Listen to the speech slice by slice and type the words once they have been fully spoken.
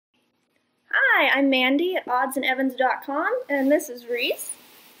Hi, I'm Mandy at oddsandevans.com, and this is Reese.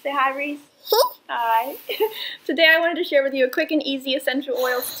 Say hi, Reese. Hi. Today I wanted to share with you a quick and easy essential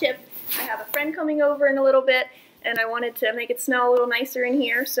oils tip. I have a friend coming over in a little bit, and I wanted to make it smell a little nicer in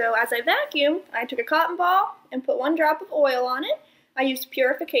here. So as I vacuumed, I took a cotton ball and put 1 drop of oil on it. I used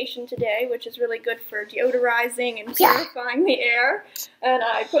purification today, which is really good for deodorizing and purifying the air. And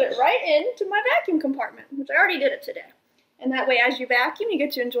I put it right into my vacuum compartment, which I already did it today. And that way, as you vacuum, you get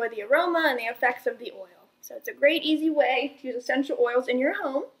to enjoy the aroma and the effects of the oil. So it's a great, easy way to use essential oils in your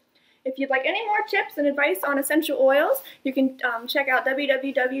home. If you'd like any more tips and advice on essential oils, you can check out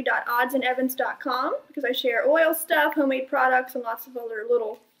www.oddsandevans.com because I share oil stuff, homemade products, and lots of other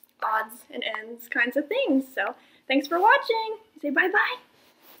little odds and ends kinds of things. So thanks for watching. Say bye-bye.